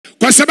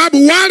Kwa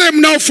sababu wale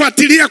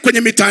mnaofuatilia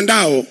kwenye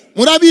mitandao,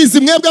 murabizi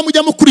mwebwe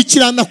mujya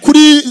mukurikirana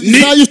kuri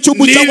za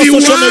YouTube cyangwa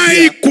social media.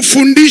 Niliwahi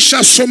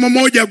kufundisha somo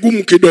moja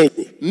gumu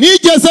kidogo.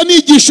 Nigeze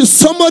nigisha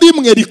somo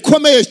rimwe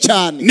rikomeye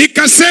cyane.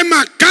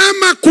 Nikasema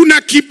kama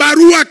kuna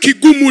kibarua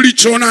kigumu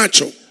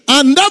ulichonacho,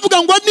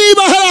 ndavuga ngo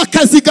niba hari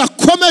akazi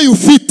gakomeye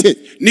ufite,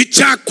 ni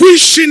cha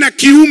kuishi na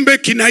kiumbe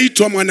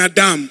kinaitwa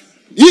mwanadamu.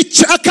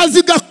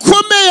 akazi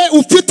gakomeye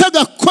ufite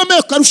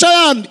gakomeye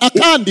karusha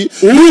akandi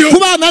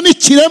kubana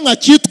n'ikiremwa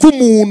cyitwa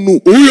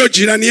umuntu. Huyo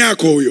jirani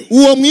yako huyo,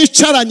 uwo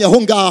mwicaranye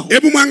aho ngaho,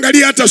 hebu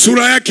mwangalia hata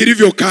sura yake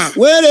ilivyokaa.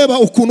 Wereba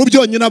ukuntu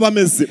byonyine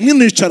abameze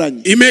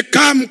mwicaranye.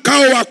 Imekaa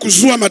mkao wa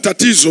kuzua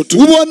matatizo tu.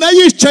 Ubona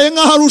yicaye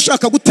nkaho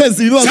arushaka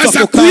guteza ibibazo.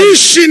 Sasa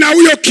kuishi na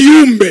huyo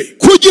kiumbe,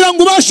 kugira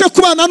ngo ubashe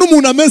kubana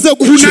n'umuntu ameze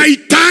gutyo,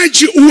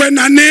 unahitaji uwe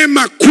na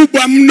neema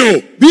kubwa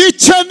mno.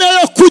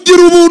 Bikeneye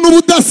kugira ubuntu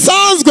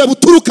budasanzwe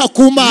buturuka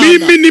ku Mana.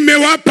 Mimi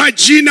nimewapa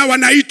jina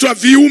wanaitwa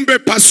viumbe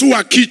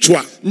pasua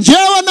kichwa.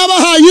 Njewe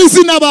nabahaye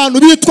izina abantu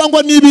bitwa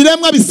ngo ni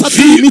ibiremwa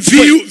bisatuye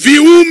imitwe.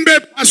 Viumbe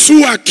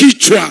pasua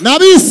kichwa.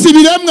 Nabisi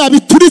ibiremwa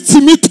bituritse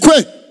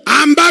imitwe,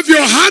 ambavyo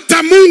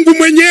hata Mungu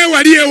mwenyewe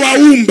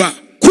aliyewaumba,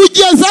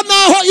 kugeza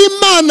naho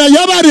Imana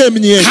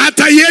yabaremye,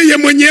 hata yeye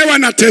mwenyewe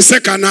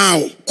anateseka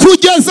nao.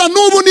 Kugeza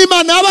n'ubu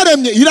n'Imana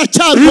yabaremye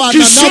iracyarwana nabo.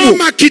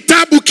 Ukisoma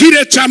kitabu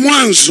kile cha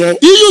Mwanzo,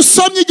 iyo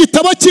usomye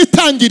igitabo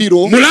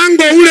cy'Itangiriro,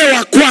 mlango ule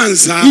wa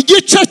kwanza,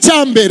 igice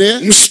cya mbere,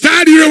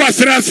 mstari ule wa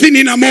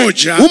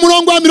 31,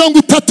 umurongo wa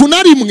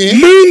 31,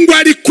 Mungu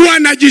alikuwa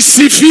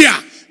anajisifia.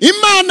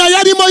 Imana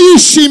yarimo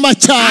yishima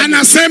cyane.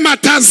 Anasema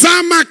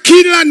tazama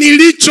kila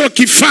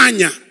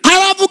nilichokifanya.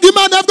 Aravuga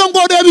Imana yavuga ngo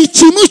reba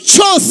ikintu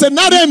cyose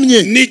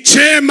naremye ni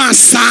chema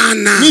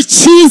sana, ni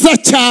cyiza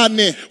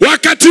cyane.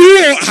 Wakati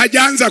huo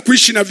hajaanza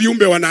kuishi na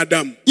viumbe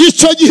wanadamu.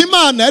 Icyo gihe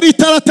Imana yari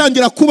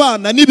itaratangira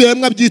kubana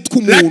n'ibiremwa byitwa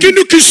umuntu. Lakini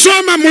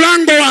ukisoma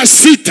mlango wa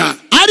 6,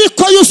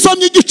 ariko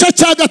yusomye igice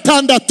cya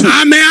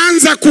 6,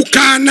 ameanza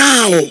kukaa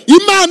nao.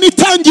 Imana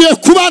itangiye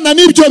kubana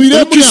n'ibyo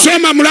biremwa.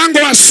 Ukisoma mlango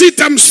wa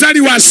 6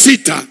 mstari wa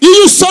 6,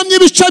 iyo usomye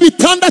ibice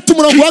 6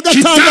 umurongo wa 6,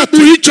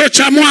 kitabu hicho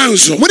cha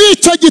Mwanzo, muri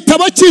icyo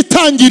gitabo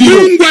cy'Itangiriro,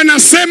 Mungu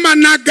anasema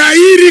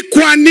nagairi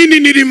kwa nini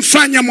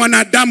nilimfanya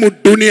mwanadamu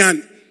duniani.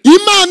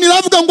 Imana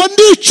iravuga ngo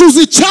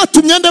ndicuza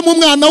icyatumye nde mu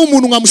mwana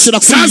w'umuntu nkamushyira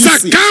ku isi.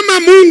 Sasa kama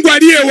Mungu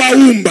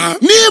aliyewaumba,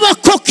 niba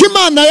koko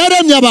Imana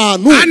yaremye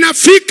abantu,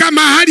 anafika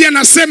mahali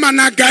anasema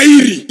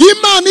nagairi,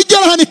 Imana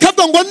igera hano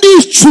ikavuga ngo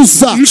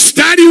ndicuza.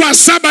 Mstari wa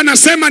 7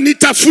 anasema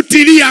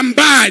nitafutilia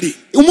mbali.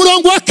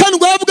 Umurongo wa 7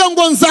 uravuga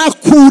ngo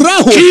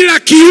nzakuraho kila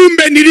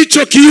kiumbe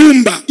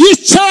nilichokiumba,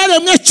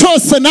 icyaremwe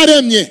cyose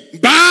naremye.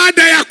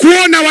 Baada ya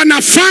kuona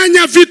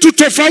wanafanya vitu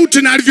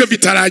tofauti na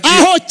alivyovitarajia.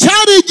 Aho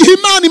cyari igihe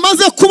Imana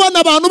imaze kubona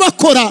abantu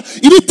bakora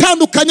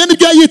ibitandukanye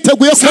n'ibyo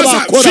yiteguye ko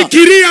bakora. Sasa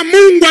fikiria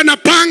Mungu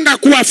anapanga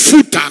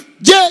kuwafuta.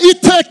 Je,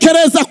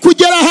 itekereza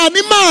kugera ahantu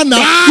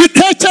Imana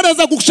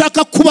itekereza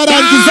gushaka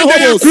kubarangizaho bose.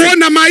 Baada ya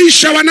kuona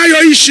maisha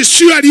wanayoishi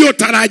sio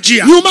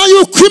aliyotarajia. Nyuma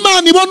yuko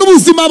Imana ibona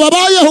ubuzima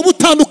babayeho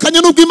butandukanye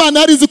n'ubwo Imana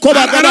yari izi ko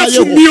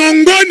bagabayeho.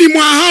 Miongoni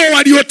mwa hao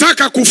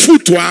waliotaka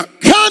kufutwa,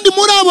 kandi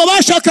muri abo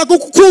bashaka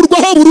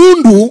gukurwaho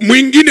burundu,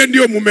 mwingine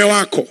ndio mume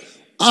wako.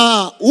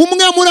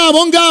 Umwe muri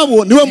abo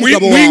ngabo niwe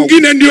mugabo wawe.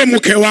 Mwingine ndio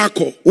mke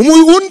wako.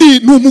 Undi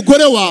ni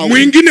umugore wawe.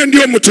 Mwingine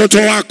ndio mtoto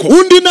wako.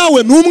 Undi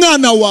nawe ni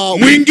umwana wawe.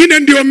 Mwingine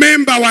ndio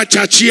memba wa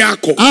chachi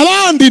yako.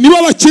 Abandi nibo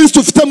abakristo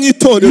ufite mu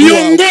itorero.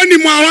 Miongoni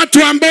mwa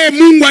watu ambao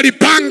Mungu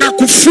alipanga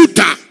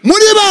kufuta,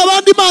 muri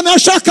abandi Imana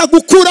yashaka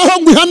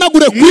gukuraho ngo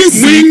ihanagure ku isi,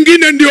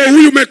 mwingine ndio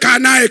huyu umekaa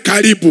naye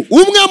karibu.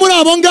 Umwe muri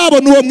abo ngabo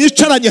nuwo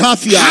mwicaranye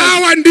hafi yawe.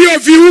 Hawa ndio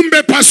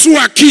viumbe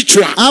pasua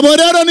kichwa. Abo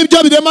rero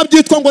nibyo birema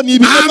byitwa ngo ni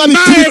ibiremwa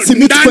bitiritse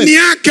imitwe. Ndani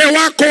yake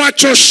wako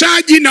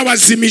wachoshaji na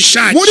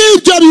wazimishaji. Muri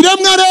ibyo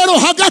biremwa rero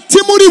hagati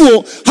muri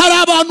bo hari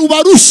abantu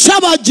barusha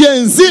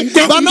abagenzi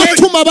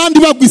banatuma abandi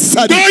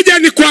bagwisari. Ngoja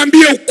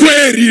nikwambie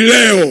ukweli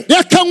leo.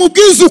 Reka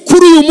nkubwize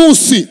ukuri uyu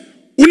munsi.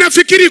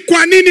 Unafikiri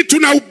kwa nini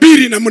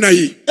tunahubiri namna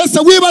hii? Ese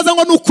wibaza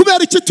ngo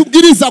nukubera iki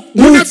tubwiriza?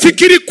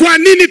 Unafikiri kwa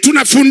nini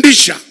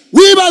tunafundisha?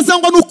 Wibaza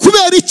ngo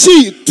nukubera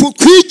iki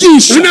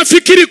tukwigisha?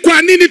 Unafikiri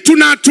kwa nini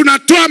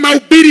tunatoa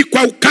mahubiri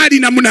kwa ukali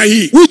namna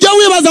hii? Ujya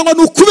wibaza ngo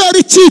nukubera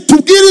iki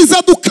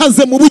tubwiriza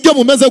dukaze mu buryo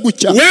bumeze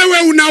gutya? Wewe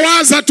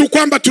unawaza tu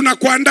kwamba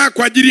tunakuandaa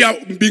kwa ajili ya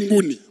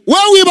mbinguni.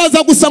 Wewe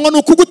wibaza gusa ngo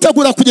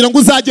nukugutegura kugira ngo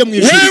uzaje mu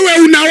ijuru.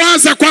 Wewe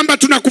unawaza kwamba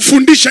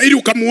tunakufundisha ili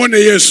ukamuone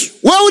Yesu.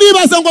 Wewe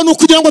uribaza ngo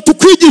nukugira ngo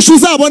tukwigishe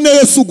uzabone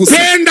Yesu gusa.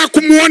 Kwenda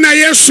kumuona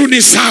Yesu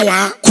ni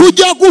sawa,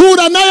 kujya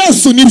guhura na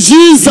Yesu ni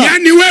byiza.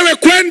 Yani wewe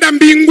kwenda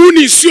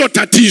mbinguni sio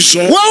tatizo.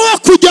 Wewe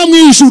kujya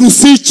mu ijuru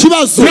si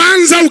ikibazo.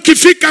 Kwanza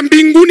ukifika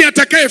mbinguni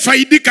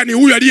atakayefaidika ni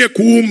huyu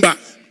aliyekuumba.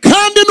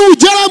 Kandi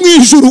nugera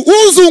mu ijuru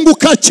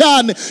uzunguka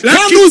cyane,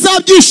 kandi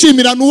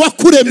uzabyishimira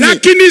n'uwakuremye.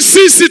 Lakini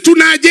sisi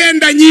tuna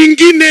agenda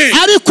nyingine.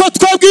 Ariko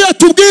twebwiye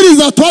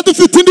tubwiriza tuba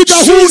dufite indi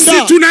gahunda.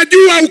 Sisi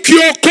tunajua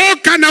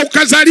ukiokoka na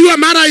ukazaliwa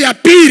mara ya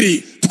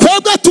pili,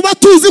 twebwe tuba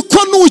tuzi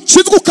ko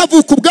nukizwa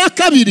ukavuka ubwa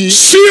kabiri,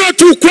 sio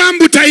tu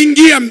kwamba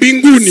utaingia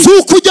mbinguni, si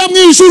kujya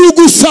mu ijuru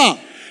gusa.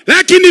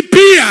 Lakini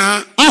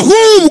pia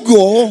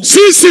ahubwo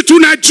sisi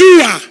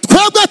tunajua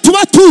twebwe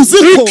tuba tuzi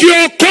ko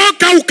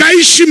ukiokoka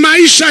ukaishi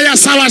maisha ya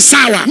sawa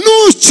sawa,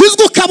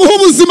 nukizwa ukabaho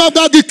ubuzima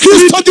bwa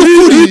Gikristo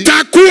by'ukuri,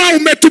 utakuwa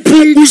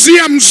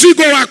umetupunguzia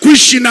mzigo wa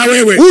kuishi na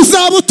wewe,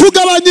 uzaba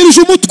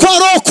utugabanyirije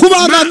umutwaro wo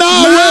kubana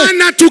nawe.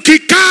 Maana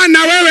tukikaa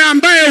na wewe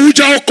ambaye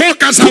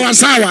hujaokoka sawa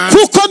sawa,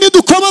 kuko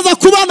nidukomeza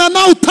kubana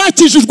nawe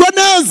utakijijwe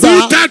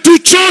neza,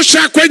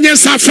 utatuchosha kwenye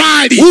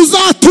safari,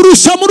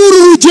 uzaturusha muri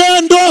uru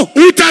rugendo,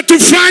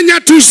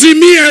 utatufanya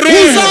tuzimie roho,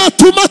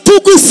 uzatuma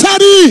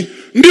tugusari.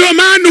 Ndio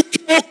maana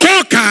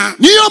ukiokoka,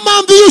 niyo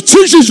mpamvu iyo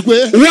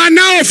ukijijwe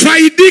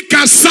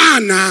wanaofaidika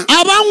sana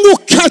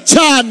abanguka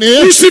cyane,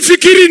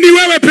 usifikiri ni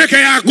wewe peke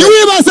yako,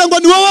 niwibaze ngo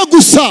ni wowe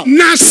gusa.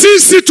 na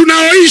sisi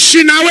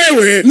tunaoishi na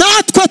wewe,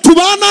 natwe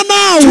tubana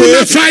nawe,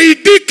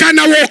 tunafaidika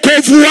na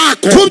wokovu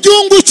wako,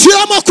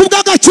 tubyungukiramo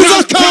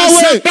kubw'agakiza kawe,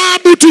 kwa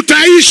sababu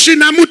tutaishi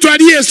na mtu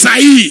aliye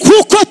sahihi,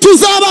 kuko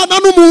tuzabana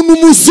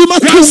n'umuntu muzima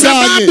kwa tunganye,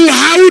 sababu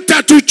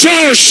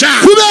hautatuchosha,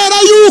 kubera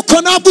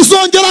yuko ntabwo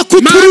uzongera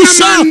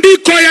kuturusha.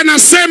 Maandiko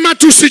yanasema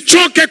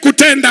tusichoke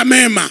kutenda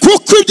mema,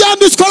 kuko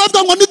ibyanditswe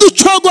aravuga ngo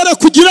niducogore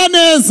kugira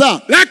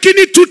neza.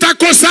 Lakini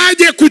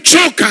tutakosaje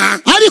kuchoka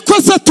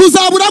ariko se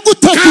tuzabura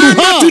guteguruha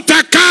kama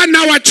tutakaa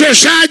na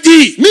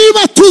wachoshaji,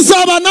 niba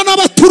tuzabana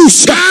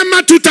n'abaturusha,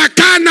 kama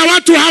tutakaa na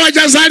watu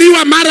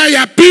hawajazaliwa mara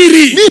ya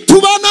pili,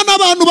 nitubana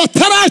n'abantu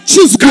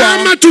batarakizwa,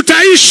 kama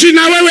tutaishi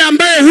na wewe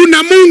ambaye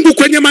huna Mungu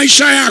kwenye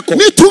maisha yako,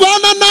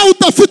 nitubana nawe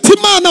udafite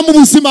Imana mu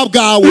buzima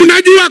bwawe.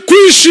 Unajua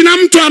kuishi na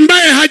mtu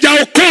ambaye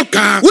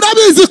hajaokoka,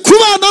 urabizi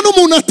kubana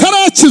n'umuntu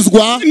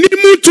atarakizwa ni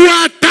mtu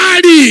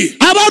hatari,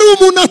 aba ari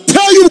umuntu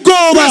ateye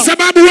ubwoba, kwa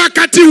sababu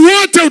wakati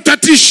wote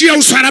utatishia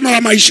usalama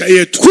wa maisha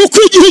yetu,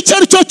 kuko igihe icyo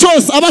ari cyo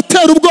cyose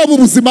abatera ubwoba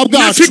ubuzima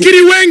bwacu.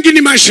 Nafikiri wengi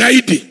ni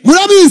mashahidi,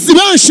 murabizi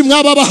benshi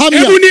mwaba bahamya.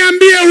 Hebu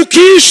niambie,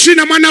 ukiishi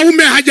na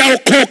mwanaume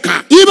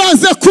hajaokoka,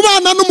 ibaze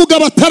kubana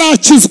n'umugabo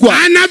atarakizwa,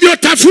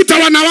 anavyotafuta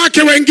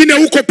wanawake wengine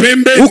huko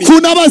pembeni,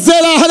 ukuna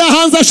bazera hara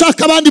hanze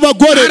ashaka abandi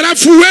bagore,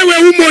 alafu wewe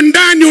umo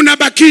ndani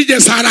unabakije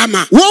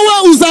salama,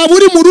 wowe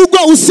uzaburi mu rugo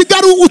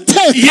usigaru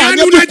utekanye.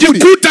 Yani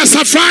unajikuta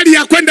safari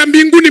ya kwenda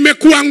mbinguni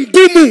imekuwa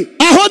ngumu.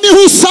 aho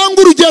niho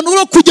usanga urugendo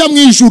rwo kujya mu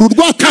ijuru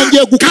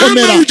rwatangiye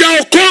gukomera. Kama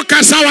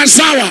hujaokoka sawa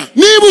sawa,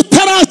 niba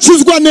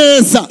utarakizwa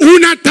neza,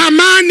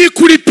 unatamani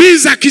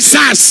kulipiza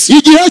kisasi,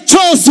 igihe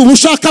cyose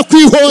ushaka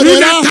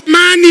kwihorera,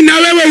 unatamani na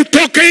wewe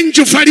utoke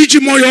nje ufariji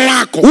moyo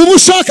wako,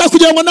 ushaka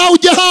kugira ngo nawe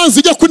ujye hanze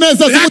ujye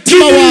kunezeza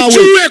umutima wawe. Lakini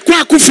ujue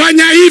kwa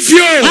kufanya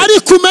hivyo,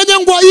 ariko umenye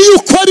ngo iyo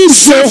ukora ibyo,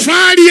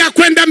 safari ya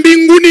kwenda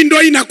mbinguni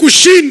ndio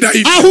inakushinda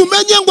hivyo. aho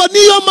umenye ngo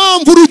niyo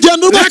mpamvu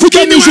urugendo rwo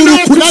kujya mu ijuru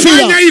kunanira.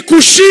 Kufanya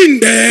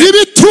ikushinde,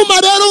 ibituma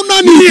rero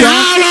unanirwa,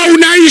 hawa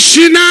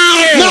unaishi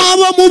nao,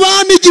 nabo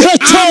mubana igihe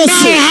cyose,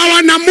 ambao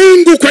hawana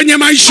Mungu kwenye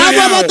maisha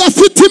yao, abo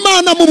badafite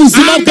Imana mu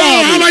buzima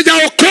bwabo,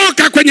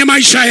 hawajaokoka kwenye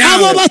maisha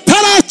yao, abo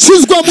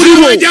batarakizwa muri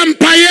bo,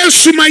 hawajampa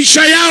Yesu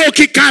maisha yao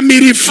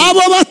kikamilifu,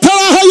 abo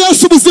bataraha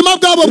Yesu ubuzima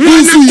bwabo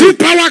bwuzuye,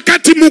 wanakupa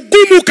wakati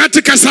mgumu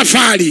katika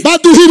safari,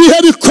 baduha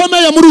ibihe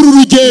bikomeye muri uru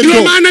rugendo.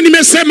 Ndio maana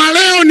nimesema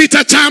leo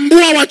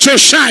nitachambua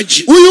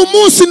wachoshaji, uyu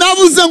munsi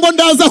navuze ngo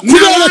ndaza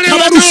kubereka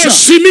barusha,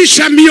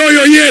 simisha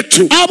mioyo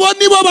yetu, abo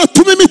nibo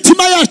batuma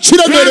imitima yacu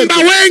iremererwa.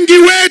 wengi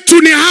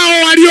wetu ni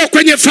hao walio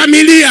kwenye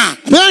familia,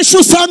 benshi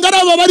usanga ari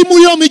abo bari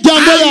muri iyo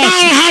miryango yacu,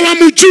 ambao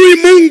hawamjui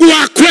Mungu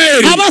wa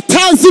kweli,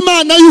 abatazi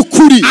Imana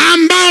y'ukuri,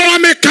 ambao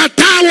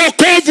wamekataa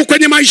wokovu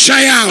kwenye maisha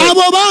yao,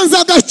 abo banza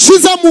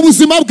agakiza mu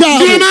buzima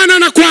bwabo. Ndio maana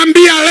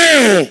nakuambia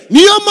leo,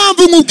 niyo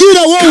mpamvu nkubwire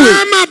wowe,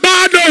 kama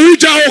bado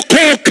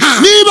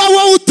hujaokoka, niba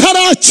wowe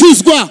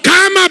utarakizwa,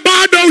 kama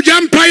bado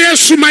hujampa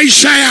Yesu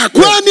maisha yako,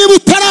 niba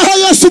utaraha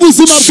Yesu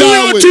ubuzima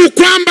bwawe, sio tu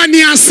kwamba ni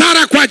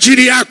hasara kwa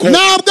ajili yako,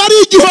 ntabwo ari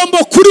igihombo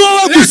kuri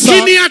wowe gusa,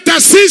 lakini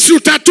hata sisi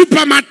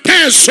utatupa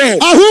mateso,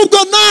 ahubwo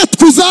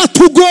natwe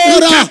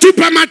uzatugora,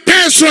 utatupa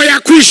mateso ya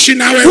kuishi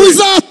na wewe,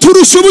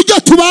 uzaturusha uburyo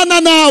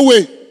tubana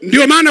nawe.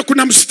 Ndio maana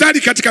kuna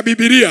mstari katika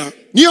Biblia,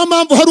 niyo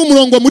mpamvu hari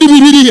umurongo muri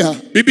Bibiliya,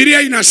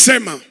 Biblia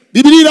inasema,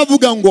 Bibiliya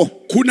iravuga ngo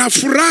kuna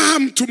furaha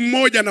mtu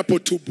mmoja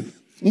anapotubu,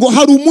 ngo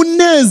hari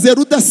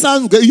umunezero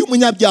udasanzwe iyo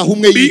umunyabyaha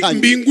umwe yihanye.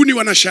 Mbinguni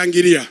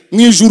wanashangilia,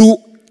 mu ijuru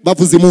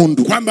bavuza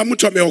impundu kwamba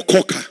mtu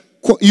ameokoka,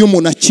 ko iyo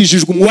umuntu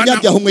akijijwe,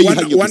 umunyabyaha umwe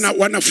yihanye,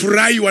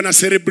 wanafurahi, wana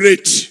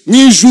celebrate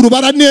mu ijuru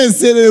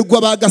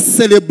baranezererwa,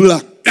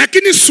 bagacelebra.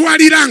 Lakini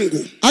swali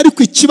langu,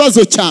 ariko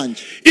ikibazo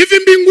cyanjye, hivi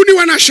mbinguni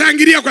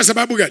wanashangilia kwa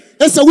sababu gani?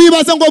 ese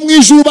wibaza ngo mu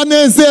ijuru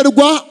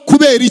banezerwa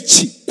kubera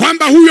iki?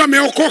 Kwamba huyu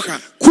ameokoka,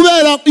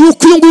 kubera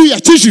yuko uyu nguyu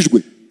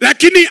yakijijwe,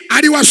 lakini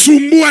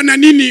aliwasumbua na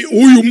nini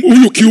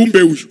huyu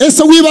kiumbe huyu?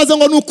 ese wibaza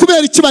ngo nukubera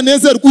iki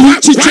banezerwa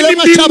iki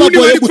kiremwa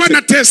cyabagoye gute?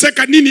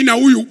 Wanateseka nini na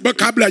huyu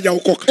kabla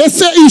hajaokoka?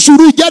 ese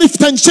ijuru ryari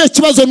fitanye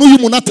kibazo n'uyu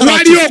muntu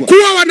atarakizwa?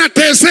 Waliokuwa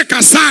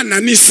wanateseka sana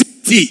ni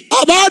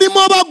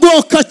abarimo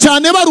bagoka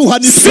cyane baruha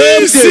ni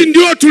twebwe. Sisi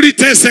ndio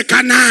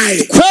tuliteseka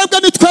naye. Twebwe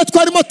ni twe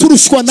twarimo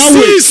turushwa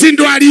nawe. Sisi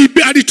ndio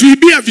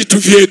alituibia vitu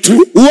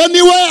vyetu. Uwo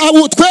niwe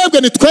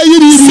twebwe ni twe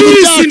yibibira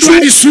byacu. Sisi ndio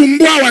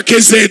alisumbua wake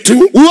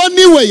zetu. Uwo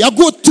niwe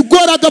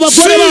yagutugoraga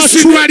abagore bacu.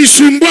 Sisi ndio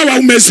alisumbua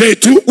waume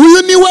zetu.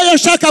 Uyu niwe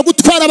yashaka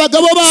gutwara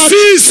abagabo bacu.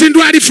 Sisi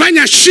ndio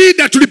alifanya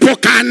shida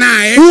tulipokaa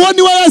naye. Uwo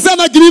niwe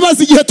yazanaga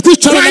ibibazo igihe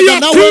twicaraga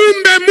nawe.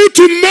 Kumbe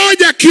mtu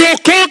mmoja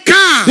kiokoka.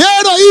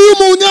 Rero iyo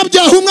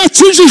umunyabyaha umwe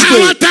akijijwe,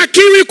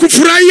 hawatakiwi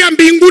kufurahia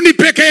mbinguni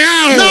peke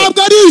yao.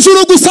 Ntabwo ari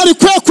ijuru gusa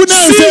rikwiye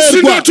kunezerwa. Sisi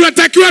ndio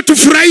tunatakiwa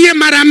tufurahie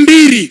mara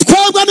mbili.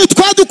 Twebwe ni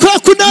twadukwiye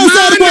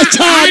kunezerwa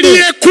cyane.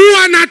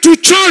 Aliyekuwa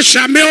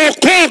anatuchosha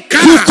ameokoka.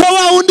 Kuko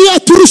wa undi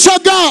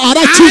yaturushaga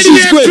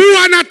arakijijwe.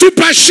 Aliyekuwa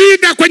anatupa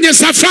shida kwenye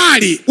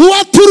safari,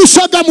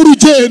 uwaturushaga mu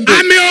rugendo,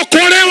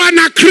 ameokolewa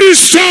na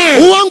Kristo.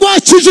 uwangu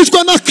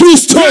akijijwe na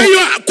Kristo. Kwa hiyo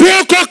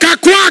kuokoka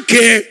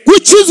kwake,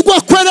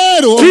 gukizwa kwe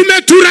rero,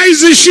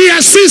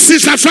 kumeturahisishia sisi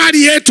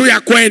safari yetu ya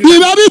kwenda.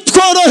 biba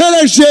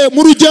bitworohereje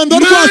mu rugendo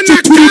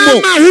rwacu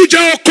turimo. Kama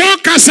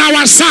hujaokoka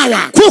sawa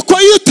sawa,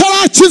 kuko iyo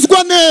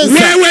utarakizwa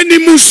neza, wewe ni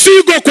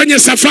mzigo kwenye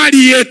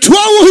safari yetu.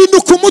 wewe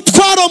uhinduka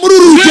umutwaro muri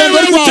rugendo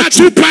rwacu. Wewe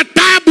utatupa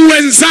tabu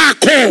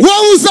wenzako.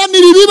 Wewe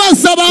uzanira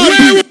ibibazo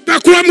abandi. Wewe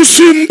utakuwa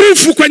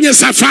msumbufu kwenye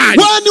safari.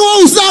 Wewe ni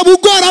wewe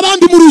uzabugora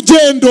abandi mu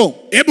rugendo.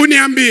 Hebu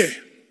niambie,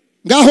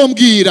 ngaho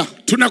mbwira,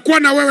 tunakuwa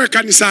na wewe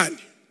kanisani,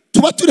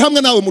 tuba turi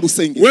hamwe nawe mu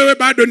rusengero, wewe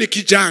bado ni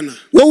kijana,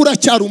 wewe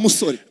uracyari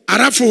umusore,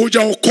 alafu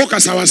hujaokoka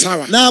sawa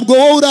sawa, ntabwo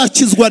wowe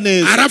urakizwa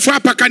neza. alafu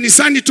hapa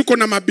kanisani tuko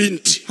na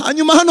mabinti,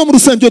 hanyuma hano mu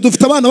rusengero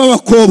dufite abana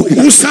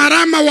b'abakobwa.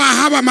 Usalama wa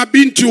hawa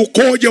mabinti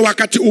ukoje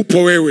wakati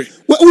upo wewe?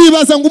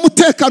 Wibaza ngo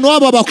umutekano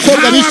w'aba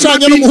bakobwa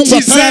bicanye n'umuhungu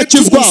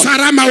atarakizwa,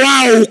 usalama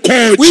wao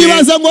ukoje?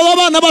 Wibaza ngo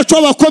abana bacu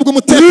b'abakobwa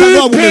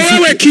umutekano wabo umeze.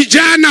 Wewe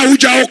kijana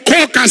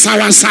hujaokoka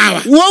sawa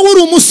sawa, wowe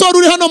uri umusore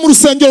uri hano mu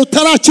rusengero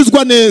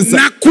utarakizwa neza.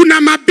 Na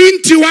kuna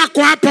mabinti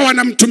wako hapa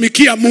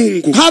wanamtumikia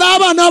Mungu. Hari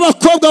abana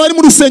b'abakobwa bari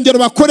mu rusengero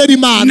bakorera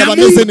Imana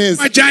bameze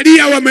neza.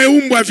 Majalia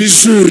wameumbwa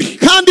vizuri,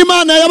 kandi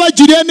Imana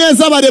yabagiriye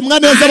neza, baremwa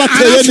neza,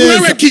 bateye neza.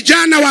 Wewe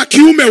kijana wa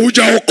kiume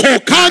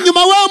hujaokoka.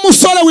 Hanyuma wewe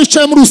musore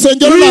wicaye mu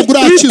rusengero ntabwo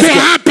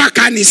urakizwa. Hapa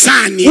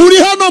kanisani, uri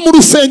hano mu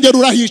rusengero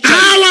urahicaye.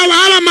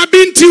 Hawa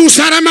mabinti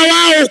usalama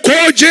wao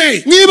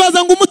ukoje?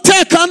 Mwibaza ngo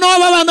umutekano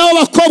w'abana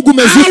b'abakobwa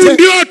umeze ute? Au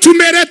ndio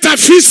tumeleta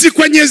fisi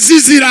kwenye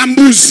zizi la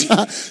mbuzi?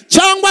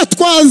 Cyangwa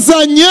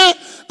twazanye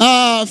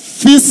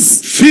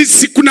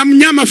fisi? Kuna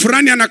mnyama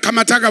fulani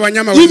anakamataga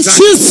wanyama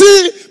wenzake.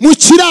 Impyisi mu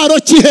kiraro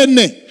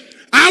cy'ihene.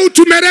 Au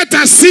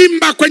tumeleta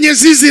simba kwenye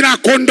zizi la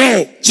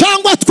kondoo?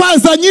 Cyangwa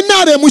twazanye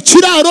intare mu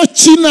kiraro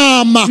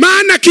cy'intama.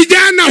 Maana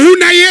kijana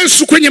huna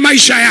Yesu kwenye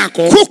maisha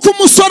yako. Kuko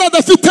umusore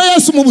adafite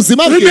Yesu mu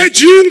buzima bwe.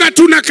 Umejiunga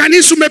tu na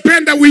kanisa,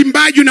 umependa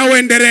uimbaji na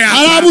uendelea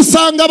hapa.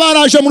 Arabusanga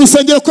baraje mu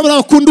rusengero ko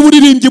bakunda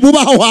uburirimbyi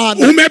bubaho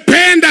hano.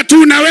 Umependa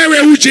tu na wewe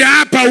uje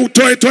hapa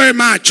utoe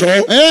macho.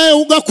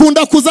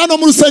 Ugakunda kuzana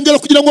mu rusengero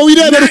kugira ngo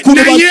wirebere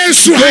ukuntu ba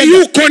Yesu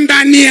hayuko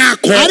ndani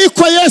yako.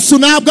 Ariko Yesu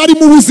ntabwo ari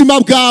mu buzima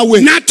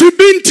bwawe. Na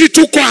tubinti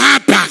tuko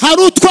hapa,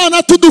 hari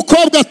utwana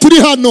tudukobwa turi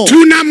hano,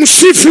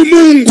 tunamsifu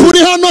Mungu, turi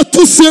hano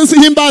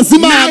tusimbaza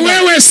Imana. Na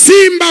wewe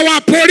simba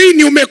wa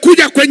porini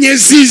umekuja kwenye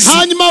zizi.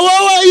 Hanyuma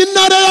wewe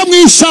intare yo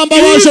mwishamba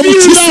waje mu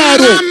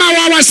kiraro. Usalama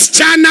wa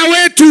wasichana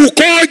wetu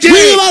ukoje?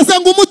 Wibaza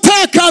ngo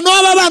umutekano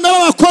w'abana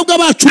b'abakobwa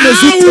bacu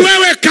umeze ute? Au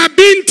wewe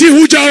kabinti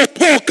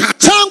hujaokoka,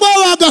 cyangwa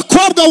wewe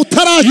agakobwa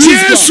utarakizwa?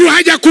 Yesu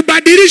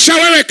hajakubadilisha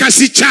wewe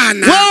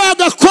kasichana. Wewe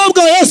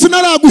agakobwa Yesu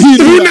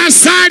naraguhindura.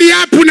 Unasali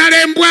hapo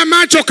unarembwa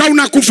macho ka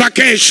unakufa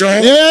kesho.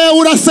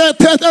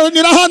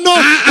 Urasetetera hano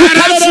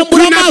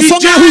ukarembura amaso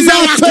ngaho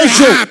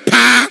uzapfejo.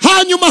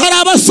 Hanyuma hari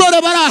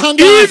abasore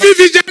barahanga.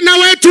 Hivi vijana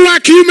wetu wa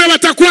kiume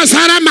watakuwa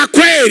salama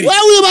kweli?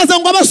 Wewe wibaza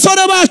ngo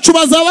abasore bacu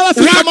bazaba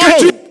bafite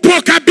amahoro?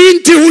 Poka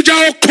binti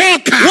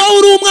hujaokoka. Wewe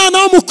uri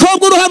umwana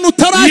w'umukobwa uri hano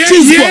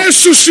utarakizwa.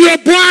 Yesu sio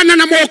Bwana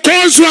na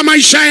Mwokozi wa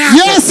maisha yako.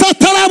 Yesu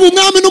ataraba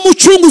umwami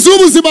n'umucunguzi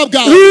w'ubuzima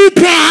bwawe.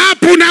 Upo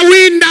hapo na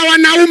winda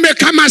wanaume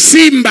kama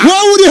simba.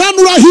 Wewe uri hano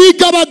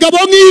urahiga abagabo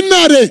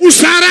nk'intare.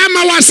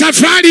 Usalama wa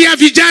safari ya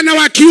vijana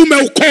wa kiume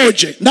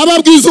ukoje?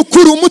 Ndababwiza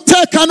ukuri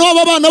umutekano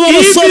w'abana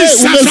b'abasore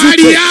umeze ute?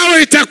 Safari yao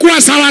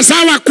itakuwa sawa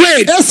sawa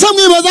kweli? Ese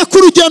mwibaza ko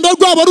urugendo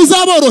rwabo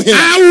ruzaborohera?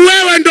 Au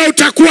wewe ndo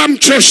utakuwa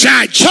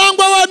mchoshaji?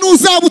 Cyangwa wewe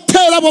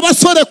n'uzabutera abo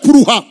basore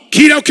kuruha?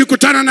 Kila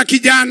ukikutana na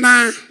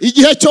kijana,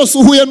 igihe cyose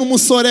uhuye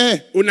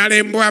n'umusore,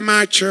 unarembwa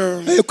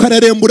macho.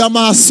 Ukarerembura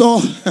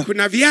amaso.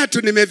 Kuna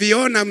viatu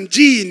nimeviona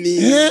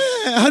mjini.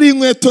 Hari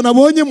inkweto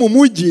nabonye mu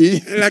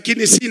mujyi,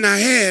 lakini sina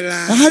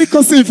hela.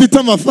 Ariko simfite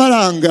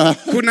amafaranga.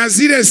 Kuna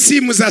zile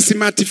simu za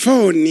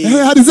smartphone.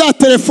 Hari za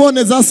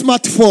telefone za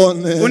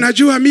smartphone.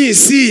 Unajua mimi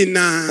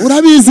sina.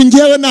 Urabizi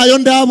ngewe nayo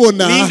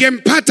ndabona.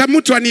 Ningempata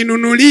mtu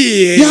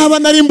aninunulie. Yaba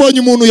nari mbonye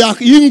umuntu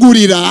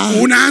yingurira.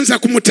 Unaanza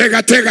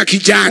kumutega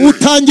kijana.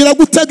 Utangira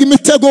gutega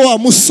imitego wa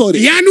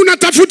musore. Yani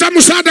unatafuta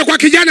msaada kwa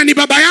kijana, ni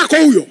baba yako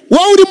huyo.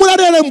 Wewe uri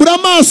murarerembura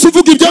amaso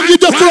uvuga ibyo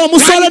ngibyo kuri uwo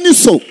musore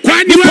niso.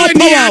 Kwani wewe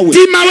ni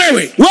yatima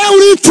wewe? Wewe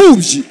uri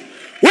imfubyi.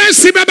 Wewe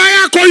si baba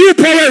yako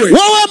yupo wewe.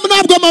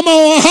 nabwo mama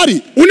wawe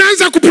ahari.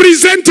 Unaanza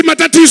kupresent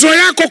matatizo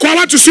yako kwa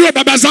watu sio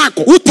baba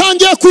zako.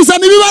 Utangiye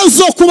kuzana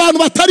ibibazo ku bantu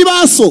batari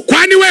baso.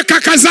 Kwani we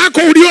kaka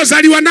zako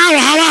uliozaliwa nao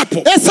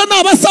hawapo? Ese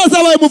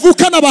nabasaza bawe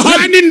muvukana bahari?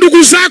 Kwani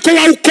ndugu zako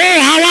wa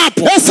ukoo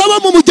hawapo? Ese bo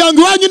mu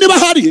muryango wanyu ni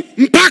bahari?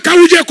 Mpaka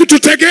uje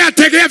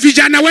kututegea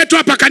vijana wetu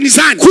hapa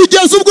kanisani.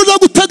 Kugeza ubwo uza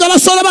gutega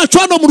abasore bacu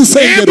hano mu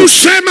rusengero. Hebu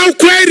sema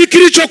ukweli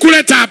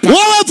kilichokuleta hapa.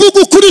 Wowe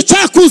vuga ukuri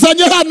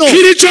cyakuzanye hano.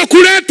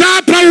 Kilichokuleta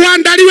hapa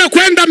uandaliwe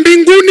kwenda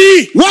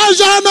mbinguni.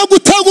 Waje hano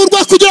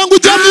gutegurwa kugira ngo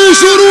uje mu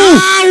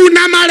ijuru. Au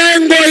na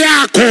malengo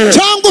yako.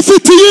 Cyangwa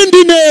ufite yindi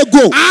nego.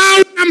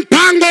 Au na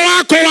mpango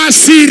wako wa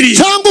siri.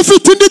 Cyangwa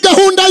ufite indi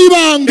gahunda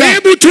y'ibanga.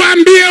 Hebu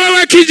tuambie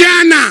wewe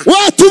kijana.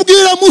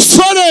 Watubwire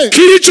musore.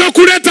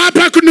 Kilichokuleta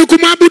hapa ni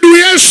kumwabudu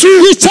Yesu.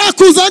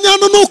 Icyakuzanye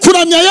hano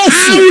nukuramya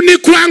Yesu. Au ni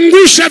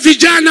kuangusha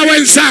vijana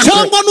wenzako.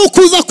 Cyangwa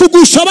nukuza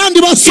kugusha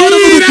abandi basore mu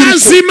rubyiruko.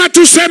 Lazima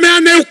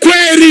tusemeane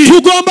ukweli.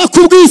 Tugomba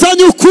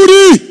kubwizanya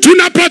ukuri.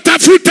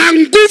 Tunapotafuta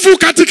nguvu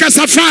katika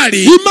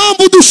safari,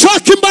 impamvu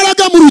dushaka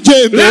imbaraga mu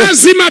rugendo,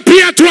 lazima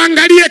pia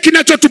tuangalie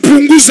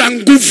kinachotupunguza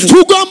nguvu.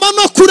 Tugomba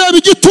no kureba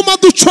igituma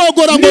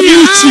ducogora ngo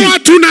niki. Hawa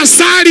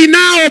tunasali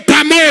nao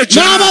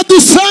pamoja. Naba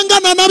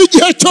dusangana nabo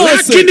igihe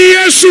cyose. Lakini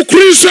Yesu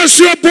Kristo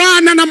sio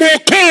Bwana na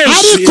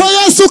Mwokozi. Ariko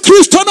Yesu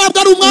Kristo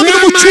ntabwo ari umwami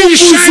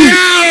n'umucunguzi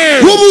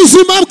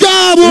w'ubuzima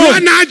bwabo.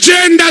 Wana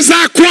agenda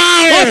za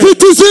kwao.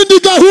 Bafite izindi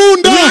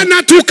gahunda.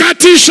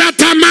 Wanatukatisha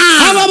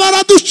tamaa. Aba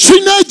baraduca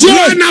intege.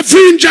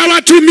 Wanavunja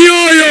watu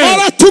mioyo.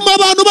 Baratuma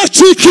abantu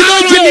bacika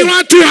intege. Hawa ni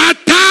watu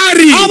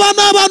hatari. Aba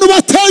ni abantu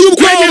bateye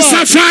ubwoba kwenye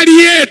safari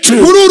yetu.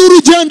 muri uru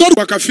rugendo.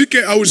 Wakafike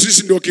au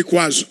sisi ndio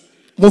kikwazo?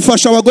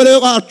 Mufasha abagore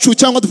bacu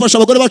cyangwa dufasha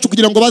abagore bacu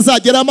kugira ngo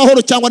bazagere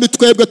amahoro, cyangwa ni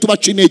twebwe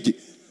tubaca intege?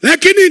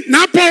 Lakini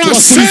napo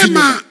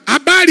wasema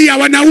habari ya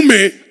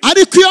wanaume,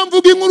 ariko iyo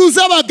mvuga inkuru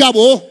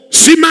z'abagabo,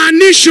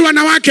 simaanishi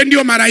wanawake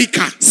ndio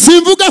malaika.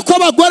 Simvuga ko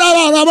abagore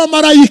ari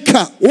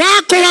abamarayika.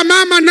 Wako wa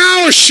mama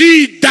nao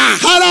shida.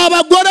 Hari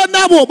abagore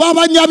nabo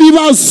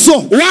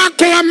babanyabibazo.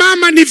 Wako wa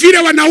mama ni vile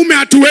wanaume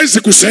hatuwezi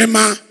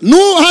kusema.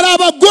 Hari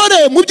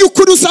abagore mu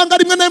by'ukuri usanga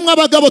rimwe na rimwe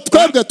abagabo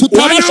twebwe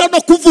tutabasha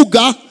no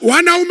kuvuga.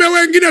 Wanaume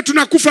wengine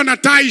tunakufa na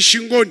tai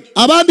shingoni.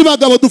 Abandi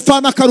bagabo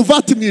dufana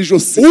karuvati mu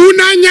ijosi.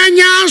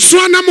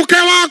 Unanyanyaswa na mke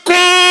wako.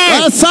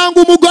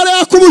 Asanga umugore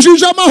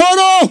yakubujije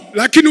amahoro.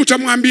 Lakini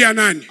utamwambia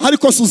nani?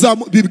 Ariko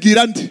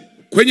bibwira ndi?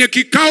 Kwenye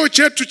kikao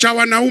chetu cha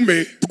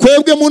wanaume,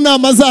 twebwe mu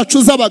nama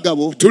zacu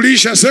z'abagabo,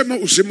 tulishasema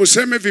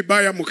usimuseme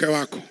vibaya mke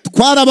wako.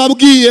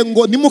 Twarababwiye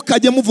ngo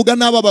nimukajye muvuga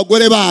n'aba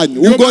bagore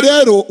banyu. Ubwo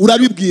rero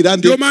urabibwira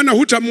ndi? Ndio maana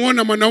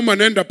hutamuona mwanaume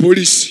anaenda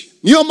polisi.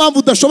 Niyo mpamvu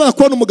udashobora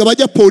kubona umugabo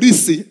ajya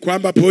polisi,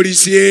 kwamba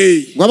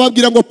polisi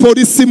ngababwira ngo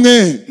polisi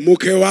mwe,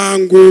 mke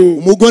wangu,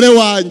 umugore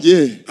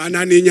wanjye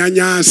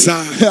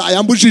ananinyanyasa,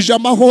 ayambujije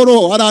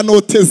amahoro,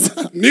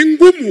 aranoteza. Ni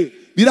ngumu.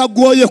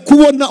 Biragoye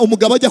kubona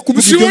umugabo ajya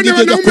kuvuga ibyo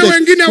ngibyo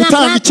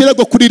utanga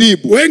ikirego kuri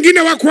ribu. Wengine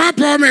wako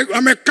hapa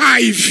wamekaa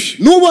hivi.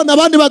 Nubona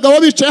abandi bagabo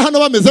bicaye hano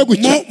bameze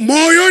gutya.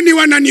 Moyoni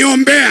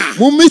wananiombea.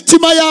 Mu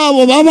mitima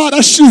yabo baba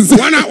barashize.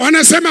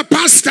 Wanasema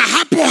pastor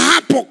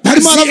hapo.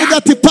 Harimo aravuga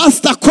ati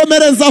pastor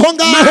komereza aho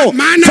ngaho.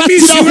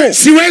 Fatiraho.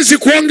 Siwezi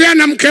kuongea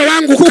na mke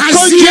wangu kazi.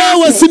 Kuko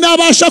jewe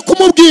sinabasha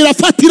kumubwira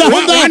fatira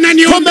aho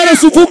ngaho.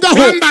 Komereza uvugaho.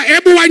 Kwamba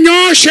hebu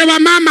wanyoshe wa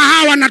mama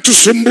hawa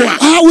natusumbua.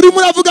 Urimo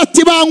uravuga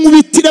ati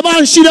bankubitire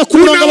banshire ku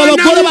murongo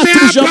abagore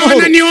batuje amahoro.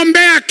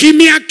 Wananiombea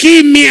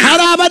kimya.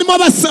 Hari abarimo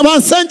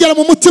basengera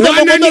mu mutima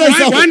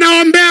bagomereza.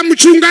 Wanaombea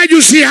mchungaji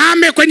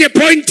usihame kwenye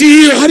pointi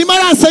hiyo. Harimo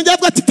arasengera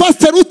avuga ati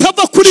pastor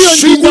utava kuri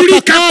iyo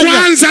ngingo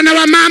kwanza na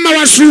wamama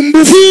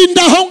wasumbufu.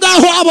 Tinda aho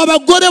ngaho aba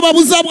bagore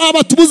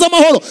abatubuza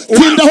amahoro.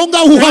 Tinda aho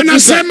ngaho uhavuza.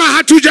 Wanasema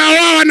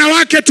hatujaoa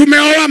wanawake,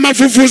 tumeoa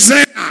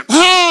mavuvuzera.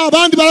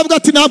 Abandi baravuga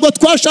ati ntabwo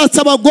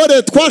twashatse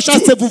abagore,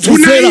 twashatse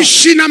vuvuzera.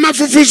 Tunaishi na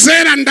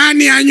mavuvuzera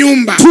ndani ya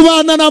nyumba.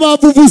 Tubana na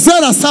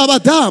mavuvuzera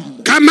sabadamu.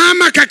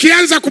 Kamama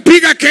kakianza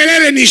kupiga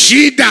kelele ni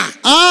shida.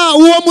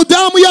 Uwo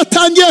mudamu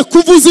yatangiye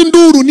kuvuza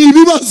induru ni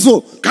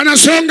ibibazo.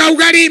 Kanasonga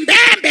ugali mbe.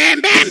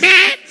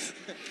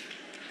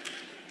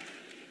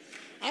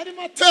 Ari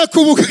mateka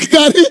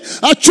ubugari,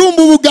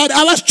 acumba ubugari,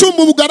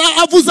 abacumba ubugari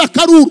avuza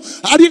karuru.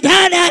 Ari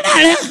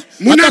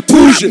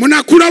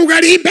munakula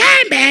ugali mbe.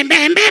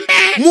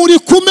 Muri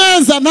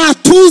kumeza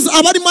natuza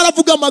abarimo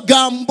aravuga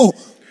amagambo.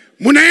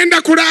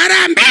 Munaenda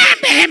kurara mbe.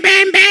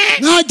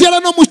 Nagera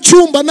no mu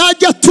cyumba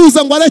najya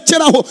tuza ngo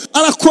arekeraho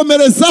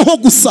arakomerezaho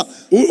gusa.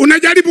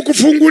 Unajaribu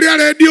kufungulia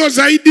radio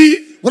zaidi.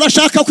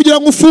 Urashaka kugira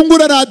ngo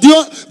ufungure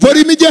radio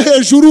volume ije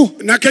hejuru.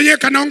 Na kenye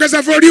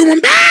kanaongeza volume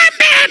mbe.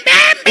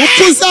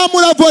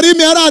 Ukuzamura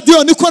volume ya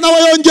radio niko nawe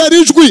yongera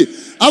ijwi.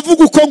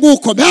 Avuga uko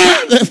nguko.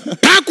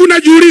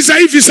 unajiuliza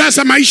hivi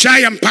sasa maisha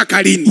haya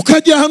mpaka lini?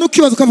 Ukagira hano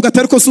kibazo ukavuga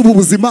atari ko subu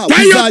ubuzima. Kwa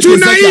hiyo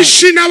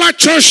tunaishi na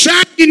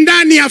wachoshaji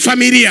ndani ya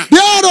familia.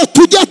 Rero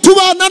tujya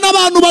tubana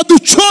n'abantu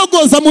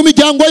baducogoza mu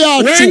miryango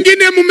yacu.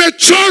 Wengine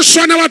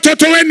mumechoshwa na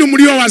watoto wenu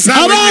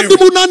mliowazaa wenyewe. Abandi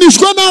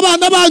munanishwa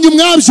n'abana banyu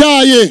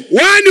mwabyaye.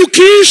 Wani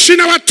ukiishi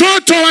na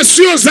watoto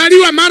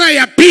wasiozaliwa mara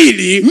ya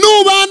pili,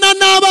 nubana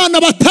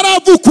n'abana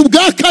bataravuka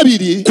ubwa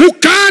kabiri,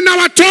 kukana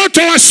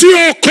watoto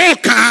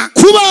wasiookoka,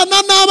 kubana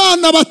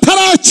n'abana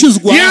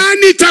batarakizwa,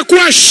 yani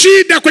itakuwa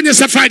shida kwenye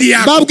safari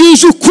yako.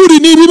 Babwije ukuri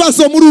ni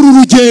ibibazo muri uru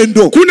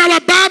rugendo. Kuna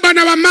wababa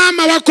na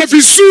wamama wako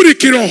vizuri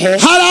kiroho,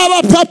 hari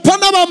abapapa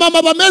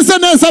n'abamama bameze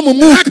neza mu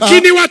mwuka,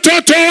 lakini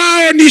watoto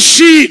wao ni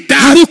shida.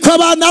 Ariko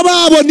abana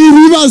babo ni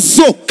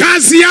ibibazo.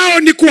 Kazi yao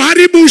ni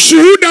kuharibu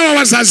ushuhuda wa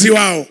wazazi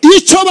wao.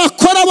 Icyo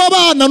bakora abo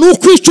bana ni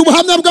ukwica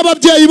ubuhamya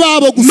bw'ababyeyi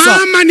babo gusa.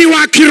 Mama ni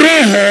wa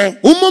kiroho,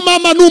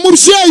 umumama ni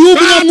umubyeyi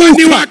w'umunyamwuka,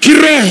 ni wa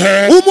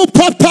kiroho,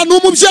 umupapa ni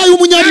umubyeyi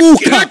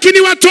w'umunyamwuka, lakini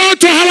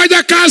watoto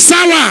hawajakaa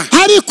sawa.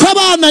 Ariko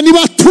abana ni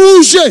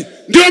batuje.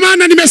 Ndio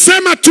maana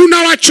nimesema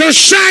tuna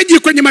wachoshaji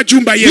kwenye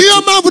majumba yetu.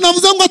 Niyo mpamvu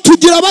navuze ngo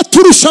tugira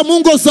abaturusha mu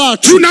ngo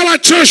zacu. Tuna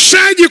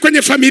wachoshaji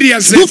kwenye familia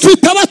zetu.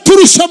 Dufite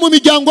abaturusha mu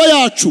miryango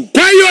yacu.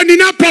 Kwa hiyo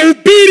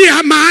ninapohubiri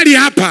mahali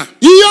hapa,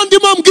 iyo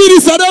ndimo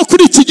mbwiriza rero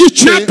kuri iki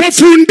gice,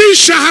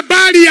 napofundisha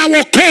habari ya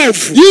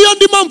wokovu, iyo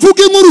ndimo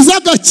mvuga inkuru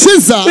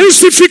z'agakiza,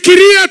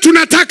 usifikirie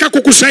tunataka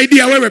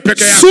kukusaidia wewe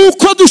peke yako.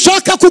 Suko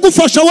dushaka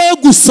kugufasha wewe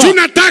gusa.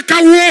 Tunataka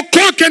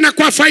uokoke na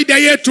kwa faida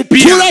yetu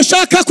pia.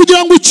 Turashaka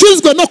kugira ngo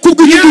ukizwe no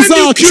kubw'inyungu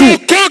zacu.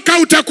 Ukiokoka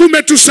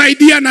utakume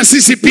tusaidia na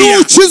sisi pia.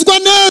 Ukizwa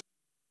neza.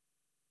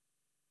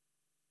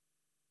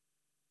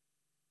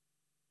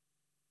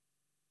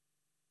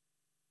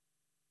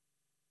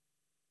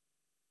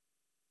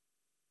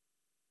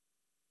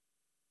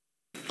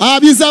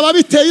 Bizaba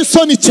biteye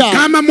isoni cyane.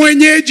 Kama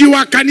mwenyeji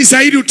wa kanisa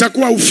hili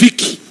utakuwa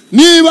ufiki.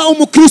 Niba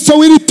umukristo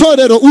w'iri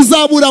torero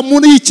uzabura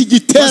muri iki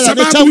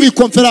giterane cyangwa iyi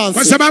konferansi.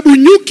 Kwa sababu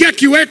nyuki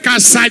akiweka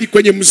asali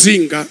kwenye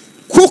mzinga,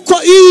 kuko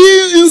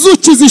iyi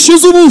inzuki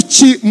zishize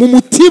ubuki mu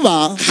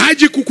mutiba,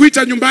 haji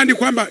kukuita nyumbani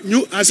kwamba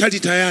asali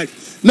tayari.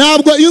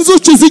 Ntabwo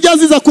inzuki zijya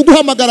ziza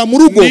kuguhamagara mu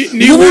rugo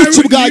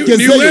ubuki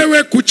bwagezeyo. Ni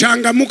wewe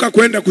kuchangamuka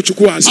kwenda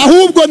kuchukua asali.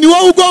 Ahubwo ni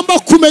wowe ugomba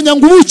kumenya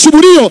ngo ubuki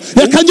buriyo,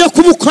 reka njye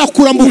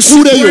kubukura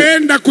mbukureyo.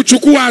 Usienda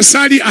kuchukua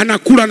asali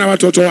anakula na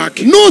watoto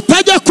wake.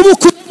 Nutajya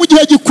kubukura mu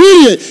gihe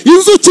gikwiriye,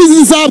 inzuki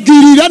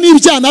zizabwirira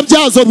n'ibyana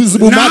byazo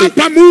bizibumare.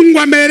 Hapa Mungu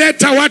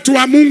ameleta watu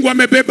wa Mungu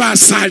wamebeba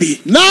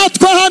asali.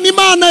 Natwe hano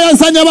Imana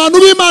yazanye abantu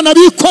b'Imana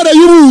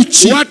bikoreye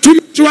ubuki. Watu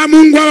wa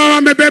Mungu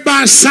wamebeba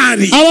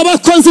asali. Aba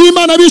bakozi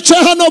b'Imana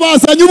bicaye hano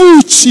bazanye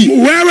ubuki.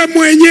 Wewe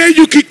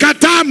mwenyeji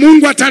ukikataa,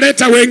 Mungu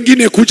ataleta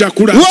wengine kuja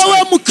kula. Wewe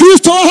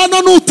mkristo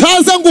hano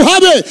nutaza ngo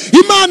habe,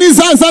 Imana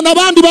izazana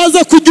abandi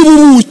baza kujya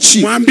ubuki.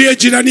 Mwambie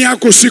jirani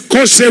yako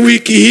usikose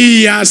wiki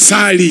hii ya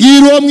asali.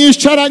 Yiro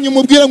mwisharanye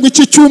umubwire ngo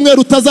iki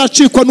cyumweru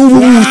utazacikwa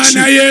n'ubuki.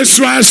 Bwana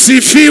Yesu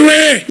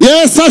asifiwe.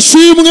 Yesu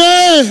ashimwe.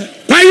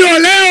 Kwa hiyo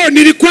leo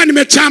nilikuwa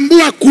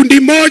nimechambua kundi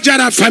moja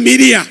la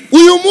familia.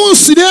 Uyu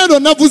munsi rero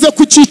navuze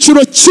ku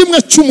cyiciro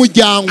kimwe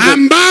cy'umuryango,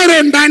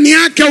 ambaro ndani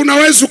yake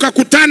unaweza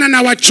ukakutana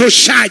na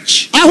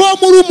wachoshaji. Aho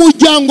muri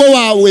umuryango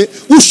wawe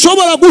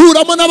ushobora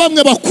guhuramo na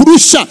bamwe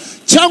bakurusha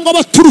cyangwa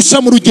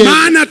baturusha mu rugendo.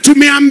 Maana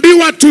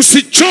tumeambiwa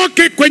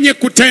tusichoke kwenye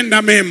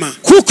kutenda mema.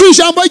 Kuko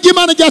ijambo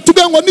ry'Imana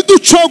ryatubwiye ngo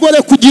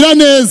niducogore kugira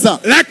neza.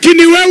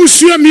 Lakini wewe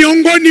usiwe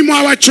miongoni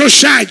mwa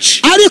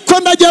wachoshaji. Ariko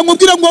ndagiye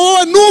ngubwira ngo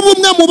wowe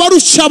n'ubumwe mu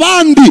barusha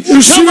abandi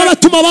cyangwa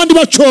batuma abandi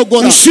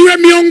bacogora. Usiwe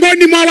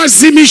miongoni mwa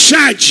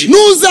wazimishaji.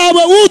 Nuzabe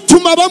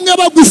utuma bamwe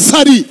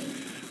bagusari.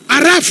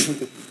 Arafu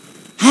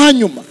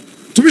hanyuma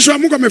mtumishi wa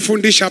Mungu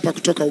amefundisha hapa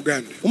kutoka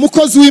Uganda.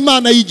 Umukozi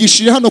w'Imana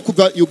yigishije hano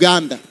kuva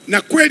Uganda.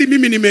 Na kweli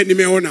mimi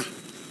nimeona.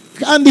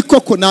 Kandi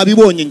koko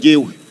nabibonye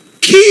ngewe.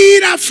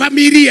 Kila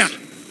familia,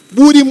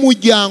 buri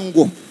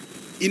muryango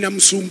ina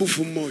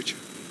msumbufu mmoja.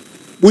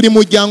 Buri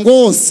muryango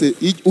wose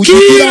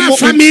ugiramo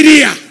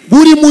familia.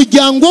 Buri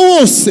muryango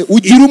wose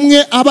ugira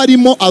umwe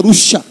abarimo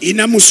arusha.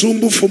 Ina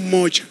msumbufu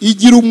mmoja.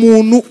 Igira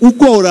umuntu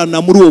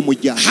ugorana muri uwo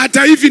muryango.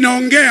 Hata hivi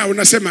naongea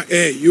unasema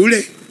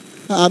yule.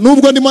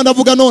 Nubwo ndimo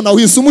ndavuga none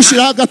uhise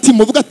umushira hagati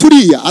muvuga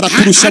turiya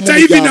araturusha mu muryango.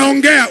 Hata hivi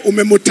naongea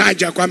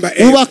umemutaja kwamba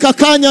ubaka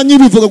kanya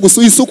nyibivuga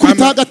gusa uhise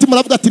ukubita hagati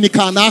muravuga ati ni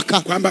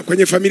kanaka. Kwamba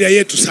kwenye familia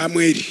yetu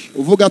Samueli.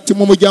 Uvuga ati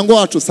mu muryango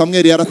wacu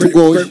Samueli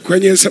yaratugoye.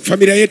 Kwenye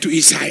familia yetu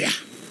Isaya.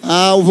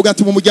 Uvuga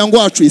ati mu muryango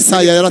wacu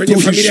Isaya yaratuhije.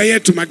 Kwenye familia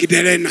yetu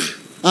Magdalena.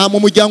 Mu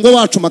muryango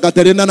wacu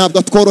Magdalena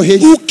nabwo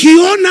tworoheye.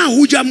 Ukiona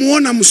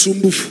hujamuona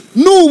msumbufu,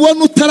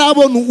 nubona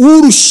utarabona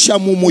urusha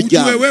mu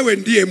muryango, wewe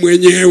ndiye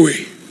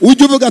mwenyewe.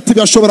 Ujye uvuga ati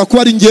byashobora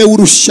kuba ari ngewe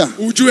urusha.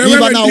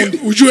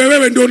 Ujue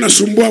wewe ndio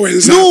unasumbua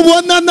wenzako.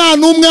 Nubona nta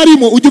numwe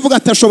arimo ujye uvuga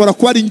ati ashobora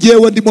kuba ari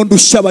ngewe ndimo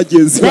ndusha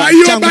bagenzi bawe. Kwa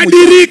hiyo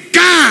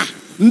badilika.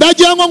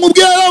 Ndagira ngo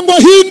ngubwire ngo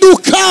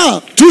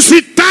hinduka.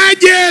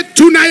 Tusitaje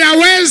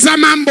tunayaweza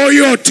mambo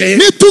yote.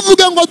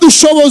 Nituvuga ngo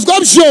dushobozwa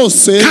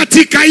byose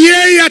katika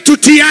yeye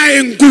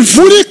atutiaye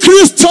nguvu. Muri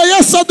Kristo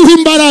Yesu aduha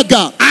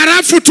imbaraga.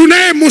 Arafu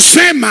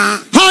tunayemusema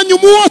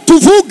hanyuma uwo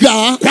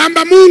tuvuga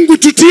kwamba Mungu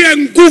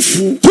utupe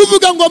nguvu,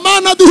 tuvuga ngo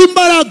Mana duhe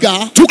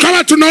imbaraga,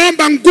 tukawa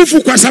tunaomba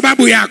nguvu kwa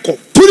sababu yako.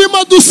 turimo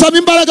dusaba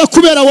imbaraga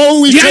kubera wowe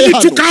wicaye Yani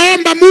hano.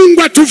 tukaomba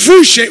Mungu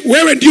atuvushe,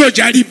 wewe ndio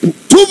jaribu.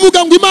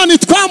 Tuvuga ngo Imana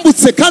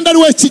itwambutse kandi ari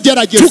we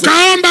kigeragezo.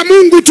 Tukaomba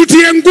Mungu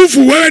tutie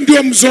nguvu, wewe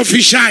ndio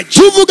mzofishaji.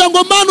 Tuvuga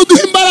ngo Mana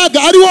duhe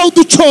imbaraga, ari wowe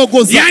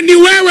uducogoza. Yani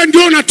wewe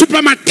ndio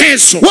unatupa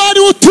mateso. Wari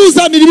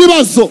utuzanira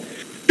ibibazo.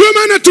 Ndio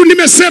maana tu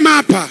nimesema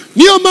hapa,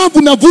 niyo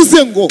mpamvu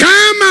navuze ngo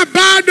kama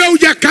bado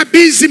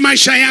hujakabidhi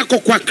maisha yako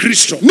kwa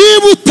Kristo,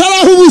 niba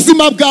utaraha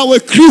ubuzima bwawe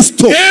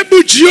Kristo,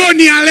 hebu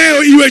jioni ya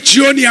leo iwe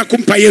jioni ya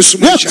kumpa Yesu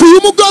maisha.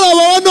 uyu mugoroba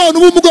wa none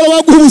ubu mugoroba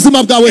wo guha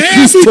ubuzima bwawe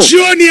Kristo. Hebu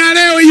jioni ya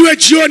leo iwe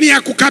jioni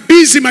ya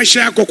kukabidhi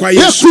maisha yako kwa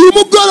Yesu. uyu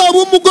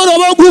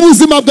mugoroba wo guha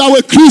ubuzima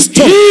bwawe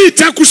Kristo. Hii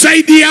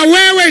itakusaidia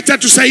wewe,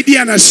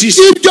 itatusaidia na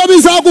sisi. Ibyo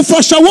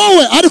bizagufasha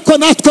wowe, ariko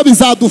natwe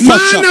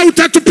bizadufasha. Maana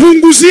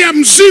utatupunguzia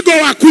mzigo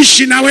wa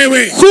kuishi na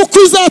wewe, kuko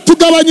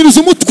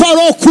uzatugabanyiriza umutwaro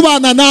wo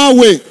kubana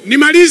nawe.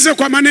 Nimalize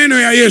kwa maneno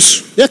ya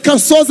Yesu. Reka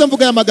nsoze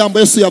mvuga ya magambo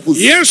Yesu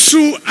yavuze.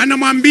 Yesu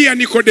anamwambia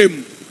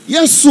Nikodemu,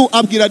 Yesu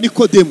abwira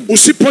Nikodemu,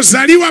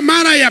 usipozaliwa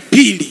mara ya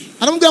pili,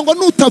 aramubwira ngo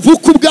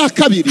nutavuka ubwa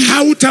kabiri,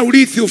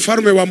 hautaurithi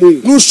ufalme wa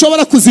Mungu.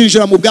 ntushobora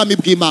kuzinjira mu bwami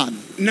bw'Imana.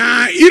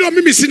 Na hilo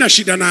mimi sina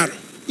shida nalo.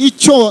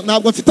 Icyo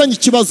ntabwo mfitanye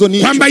ikibazo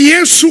n'icyo, kwamba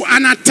Yesu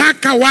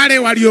anataka wale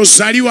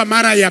waliozaliwa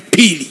mara ya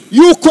pili,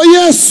 yuko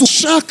Yesu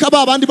shaka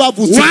babandi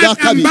bavutse ubwa kabiri,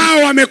 wale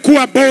ambao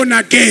wamekuwa born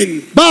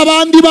again,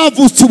 babandi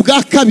bavutse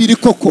ubwa kabiri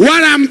koko,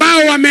 wale ambao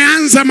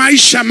wameanza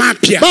maisha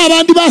mapya,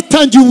 babandi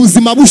batangiye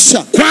ubuzima busha.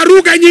 Kwa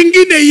lugha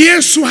nyingine,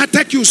 Yesu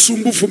hataki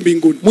usumbufu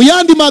mbinguni. Mu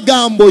yandi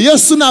magambo,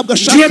 Yesu ntabwo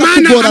ashaka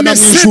kugorana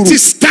mu ijuru.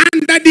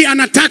 Standard,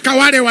 anataka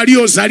wale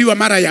waliozaliwa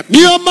mara ya pili.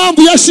 Niyo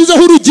mpamvu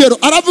yashizeho urugero,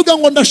 aravuga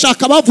ngo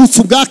ndashaka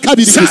bavutse ubwa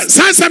kabiri.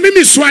 Sasa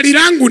mimi swali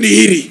langu ni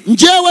hili,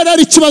 njyewe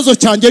rero ikibazo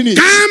cyanjye ni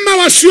kama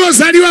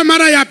wasiozaliwa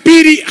mara ya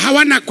pili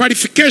hawana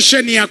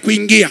qualification ya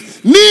kuingia,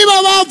 niba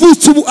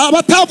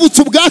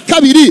batavutse ubwa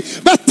kabiri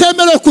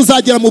batemerewe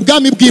kuzagera mu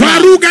bwami bw'Imana. Kwa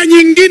lugha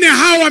nyingine,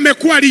 hao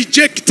wamekuwa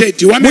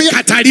rejected,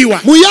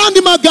 wamekataliwa. Mu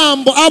yandi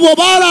magambo, abo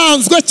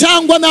baranzwe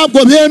cyangwa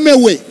ntabwo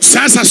bemewe.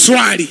 Sasa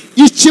swali,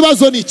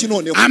 ikibazo ni iki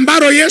noneho,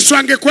 ambalo Yesu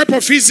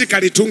angekuepo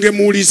physically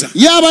tungemuuliza,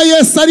 yaba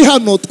Yesu ari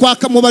hano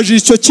twakamubajije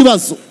icyo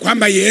kibazo,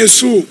 kwamba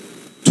Yesu,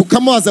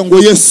 tukamubaza ngo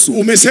Yesu,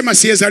 umesema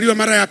siyezaliwa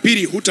mara ya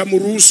pili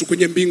hutamruhusu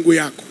kwenye mbingu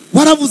yako.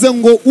 waravuze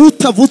ngo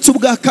utavutse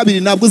ubwa kabiri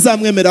ntabwo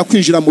uzamwemerera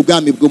kwinjira mu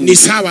bwami bwo. Ni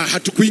sawa,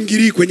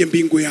 hatukuingilii kwenye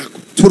mbingu yako.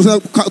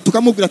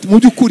 Tukamubwira ati mu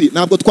byukuri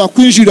ntabwo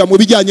twakwinjira mu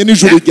bijyanye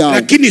n'ijuru ryawe.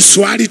 Lakini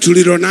swali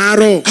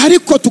tulilonaro,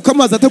 ariko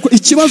tukamubaza ati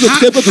ikibazo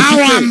twebwe dufite,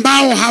 hao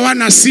ambao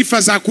hawana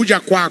sifa za kuja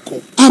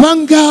kwako,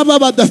 abangaba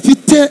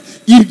badafite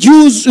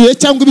ibyuzuye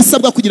cyangwa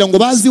ibisabwa kugira ngo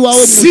bazi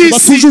wawe, mu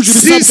batujuje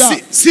ibisabwa,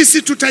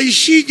 sisi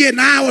tutaishije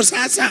nao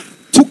sasa?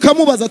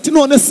 Tukamubaza ati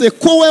none se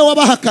ko wewe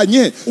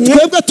wabahakanye,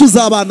 twebwe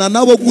tuzabana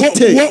nabo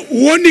gute?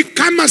 Uoni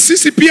kama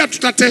sisi pia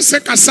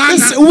tutateseka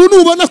sana? Ubu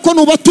nubona ko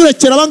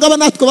nubaturekera abangaba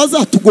natwe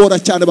bazatugora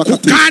cyane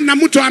bakatuye. Kana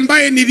mtu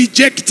ambaye ni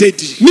rejected,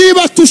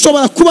 niba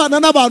tushobora kubana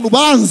n'abantu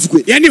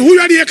banzwe, yani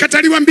huyu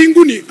aliyekataliwa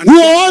mbinguni,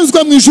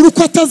 wanzwe mu ijuru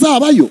ko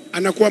atazabayo,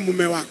 anakuwa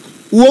mume wako.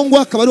 uwo ngo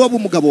akaba ari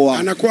w'umugabo wawe,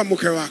 anakuwa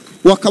mke wako,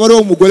 wakaba ari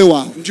w'umugore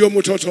wawe, ndio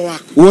mtoto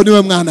wako. uwo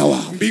niwe mwana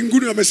wawe.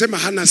 Mbinguni wamesema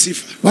hana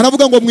sifa,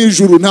 baravuga ngo mu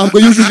ijuru ntabwo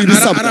yujuje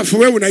ibisabwa. Alafu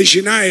wewe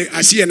unaishi naye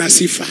asiye na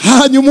sifa.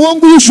 Hanyuma uwo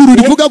ngo ijuru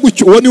rivuga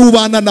gutyo, uwo ni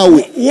ubana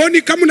nawe.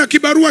 Uoni kama una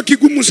kibarua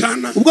kigumu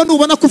sana? Ubwo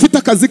nubona ko ufite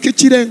akazi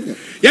k'ikirenga,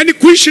 yani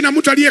kuishi na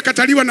mtu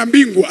aliyekataliwa na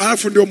mbingu,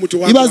 alafu ndio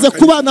mtu wako. ibaze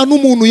kubana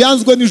n'umuntu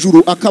yanzwe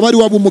n'ijuru akaba ari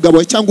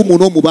w'umugabo cyangwa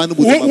umuntu wo mubana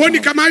ubuzima. Uoni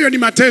kama hayo ni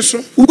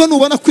mateso? Ubwo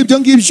nubona ko ibyo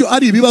ngibyo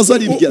ari ibibazo,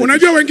 ari ibyo.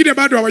 Unajua wengine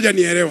bado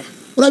hawajanielewa.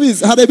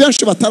 Urabizi hari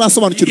benshi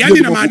batarasobanukirwa. Yani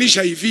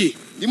namaanisha hivi,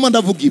 ndimo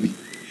ndavuga ibi,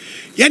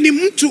 yani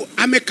mtu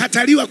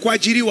amekataliwa kwa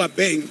ajili wa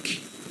banki.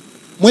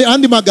 Mu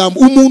yandi magambo,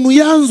 umuntu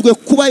yanzwe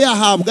kuba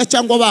yahabwa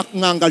cyangwa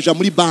bamwangaja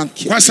muri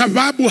banki kwa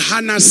sababu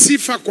hana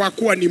sifa, kwa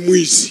kuwa ni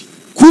mwizi,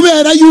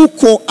 kubera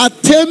yuko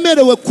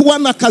atemerewe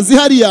kubona akazi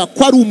hariya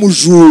kwa ari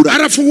umujura.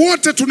 Alafu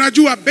wote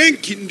tunajua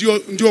banki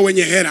ndio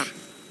wenye hera,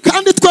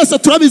 kandi twese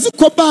turabizi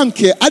ko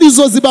banki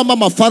arizo zibamo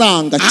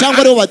amafaranga cyangwa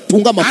aribo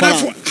batunga amafaranga.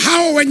 Alafu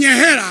hao wenye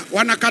hera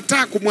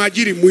wanakataa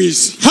kumwajiri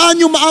mwizi.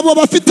 Hanyuma abo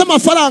bafite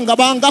amafaranga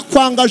banga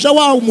kwangaja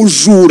wa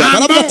umujura,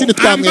 baravuga ati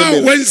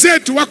nitwamwemera.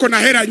 Wenzetu wako na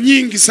hera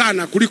nyingi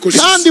sana kuliko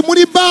sisi, kandi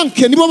muri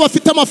banki nibo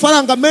bafite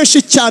amafaranga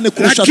menshi cyane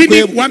kurusha twebwe,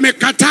 lakini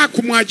wamekataa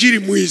kumwajiri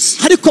mwizi.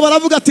 ariko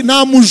baravuga ati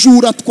nta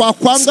mujura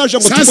twakwangaje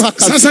ngo tuguhe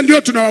akazi. Sasa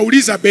ndio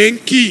tunawauliza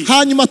benki,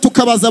 hanyuma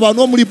tukabaza abantu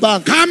bo muri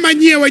banki, kama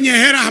nyie wenye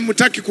hera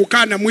hamutaki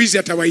kukaa na mwizi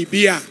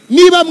atawaibia,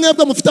 niba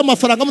mwebwe mufite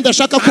amafaranga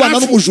mudashaka kubana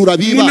n'umujura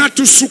biba,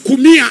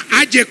 mnatusukumia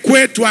aje kwetu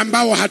kwetu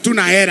ambao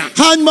hatuna hera.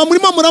 hanyuma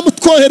murimo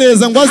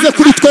muramutwohereza ngo aze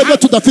kuri twebwe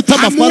tudafite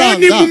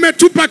amafaranga.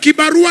 Mumetupa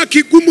kibarua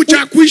kigumu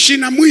cha kuishi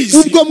na mwizi.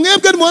 Ubwo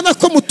mwebwe nimubona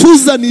ko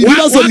mutuzaniye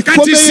ibibazo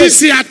bikomeye. Wakati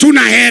sisi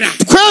hatuna hera.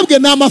 Twebwe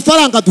na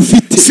amafaranga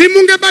dufite. Si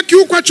mungebaki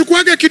huko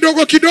achukuage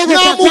kidogo kidogo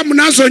kwa kuwa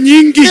mnazo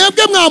nyingi.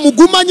 Mwebwe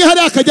mwamugumanye hari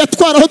akajya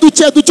twaraho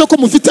duce ko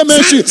mufite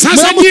menshi.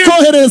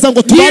 Muramutwohereza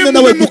ngo tubane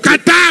nawe.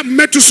 Mkataa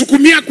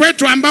mmetusukumia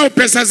kwetu ambao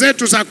pesa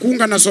zetu za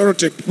kuunga na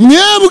sorote.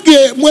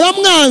 Mwebwe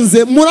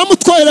muramwanze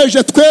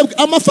muramutwohereje twebwe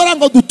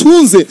amafaranga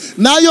dutunze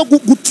nayo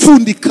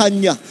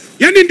gupfundikanya.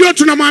 Yani ndio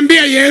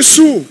tunamwambia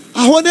Yesu.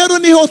 Aho rero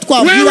niho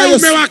twabwira Yesu. Wewe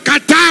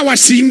umewakataa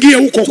wasiingie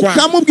huko kwa.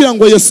 Tukamubwira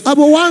ngo Yesu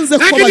abo wanze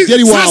ko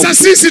bageri wao. Sasa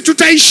sisi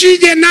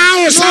tutaishije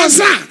nao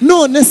sasa?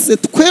 None se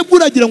twebwe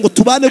uragira ngo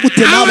tubane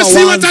gute naba wanze?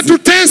 Si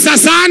watatutesa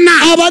sana.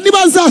 Aba ni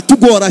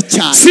bazatugora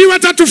cyane. Si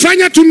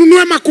watatufanya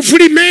tununue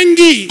makufuri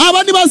mengi.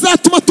 Aba ni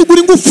bazatuma tugura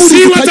ingufuri.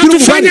 Si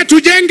watatufanya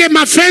tujenge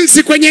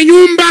mafensi kwenye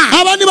nyumba.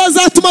 Aba ni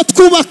bazatuma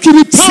twubaka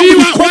ibipangu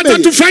bikomeye. Si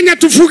watatufanya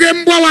tufuge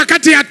mbwa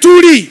wakati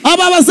hatuli.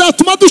 Aba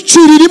bazatuma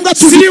ducirira imbwa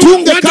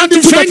tuzitunge kandi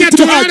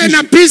tudafite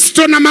na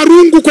pisto na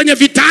marungu kwenye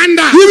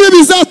vitanda. Ibi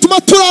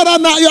bizatuma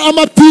turarana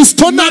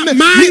amapisto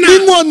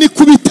n'inkoni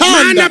ku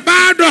bitanda. Maana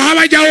bado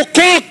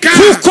hawajaokoka.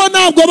 Kuko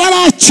ntabwo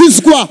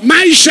barakizwa.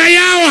 Maisha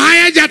yao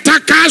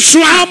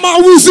hayajatakaswa.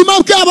 Ubuzima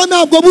bwabo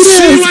ntabwo burezwa.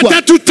 Si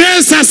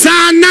watatutesa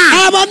sana.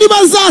 Aba ni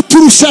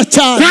bazaturusha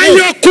cyane. Kwa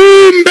hiyo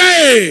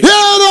kumbe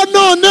rero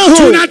noneho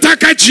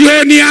tunataka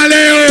jioni ya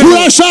leo.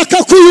 Turashaka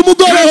kuyu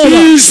mugoroba.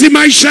 Hizi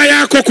maisha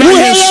yako kwa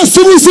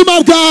Yesu.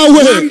 Ubuzima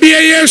bwawe.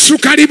 Mwambie Yesu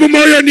karibu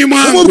moyoni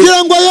mwako.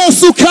 Ubwira ngo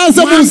Yesu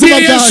kaze mu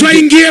buzima bwawe. Yesu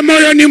aingie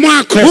moyoni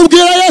mwako.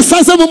 Ubwira Yesu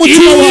aze mu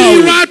mutima wawe.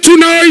 Ili watu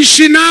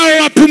naoishi nao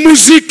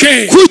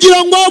wapumuzike.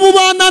 Kugira ngo abo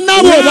bana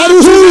nabo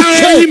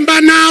baruhuke.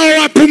 Imba nao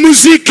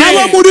wapumuzike.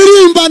 Aba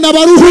muririmba na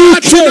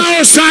baruhuke.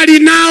 Nao sali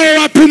nao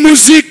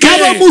wapumuzike.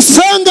 Aba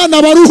musanga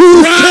na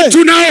baruhuke.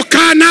 Watu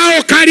naokaa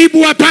nao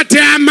karibu wapate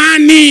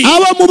amani.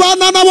 Aba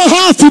mubana nabo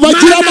hafi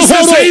bagira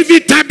amahoro. Sasa hivi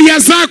tabia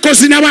zako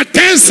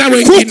zinawatesa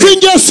wengine. Kuko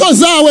ingeso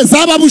zawe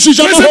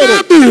zababushije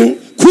amahoro.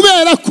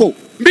 Kubera ko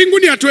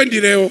mbinguni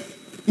hatuendi leo.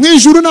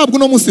 Mwijuru ntabwo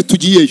no munsi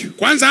tugiyeyo.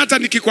 Kwanza hata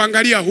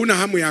nikikuangalia huna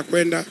hamu ya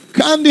kwenda.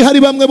 Kandi hari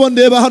bamwe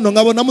bondeba hano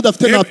ngabona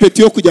mudafite na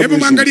apeti yo kujya mwijuru.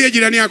 Hebu mwangalie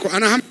jirani yako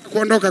ana hamu ya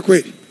kuondoka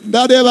kweli?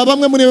 Ndareba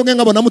bamwe muri bamwe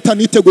ngabona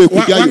mutaniteguye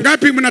kujyayo.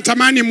 Wangapi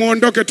mnatamani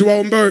muondoke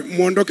tuwaombe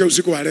muondoke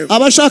usiku wa leo?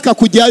 Abashaka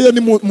kujyayo ni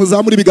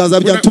muzamuri biganza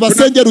bya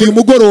tubasengera uyu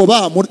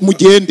mugoroba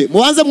mugende.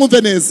 Mubanze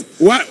mwumve neza.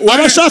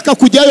 Abashaka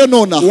kujyayo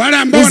nona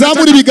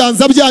muzamuri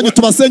biganza byanyu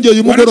tubasengera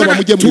uyu mugoroba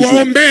mujye mu ijuru.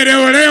 Tuwaombe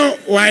leo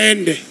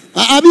waende.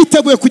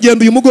 Abiteguye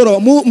kugenda uyu mugoroba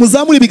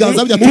muzamuri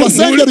biganza bya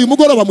tubasengera uyu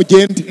mugoroba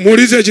mugende.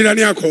 Muulize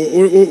jirani yako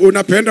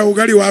unapenda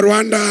ugali wa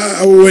Rwanda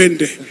au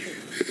uende?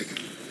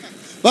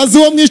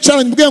 Baziwo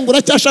mwicaranye mbwe ngo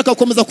uracyashaka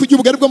komeza kujya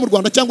ubugari bwo mu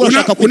Rwanda cyangwa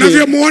urashaka kugenda.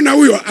 Unavyomuona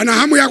huyo ana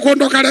hamu ya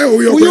kuondoka leo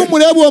huyo. Uyu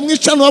murebo uwo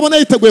mwicaranye wabona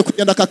yiteguye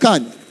kugenda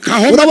kakanya.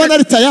 Urabona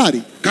ari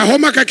tayari.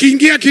 Kahoma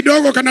kakiingia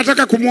kidogo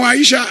kanataka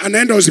kumuaisha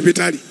anaenda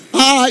hospitali.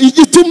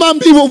 Igituma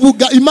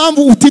mbivuga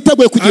impamvu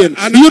utiteguye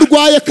kugenda. Iyo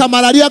urwaye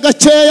kamararia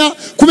gakeya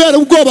kubera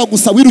ubwoba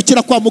gusa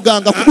wirukira kwa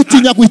muganga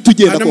kugutinya guhita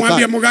ugenda ko.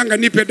 Anamwambia muganga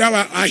nipe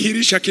dawa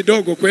ahirisha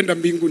kidogo kwenda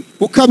mbinguni.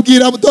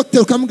 Ukabwira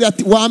doctor ukamubwira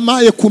ati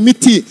wamaye ku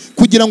miti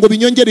kugira ngo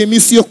binyongere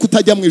iminsi yo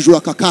kutajya mu ijuru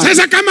akakanya.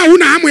 Sasa kama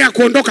huna hamu ya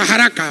kuondoka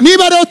haraka.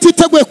 Niba rero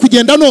utiteguye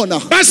kugenda nona.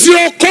 Basi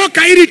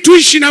okoka ili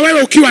tuishi na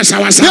wewe ukiwa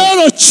sawa sawa.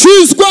 Rero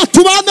chizwa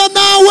tubana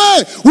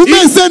nawe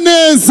umeze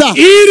neza.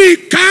 Ili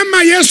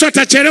kama Yesu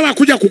atachelewa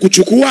kuja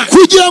kukuchukua.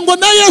 Kugira ngo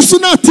na Yesu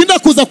natinda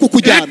kuza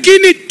kukujyana.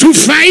 Lakini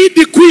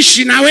tufaidi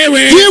kuishi na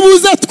wewe.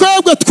 Yibuze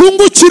twebwe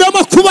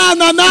twungukiramo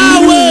kubana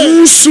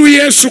nawe. Usu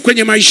Yesu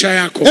kwenye maisha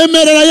yako.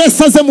 Emerera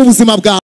Yesu aze mu buzima bwawe.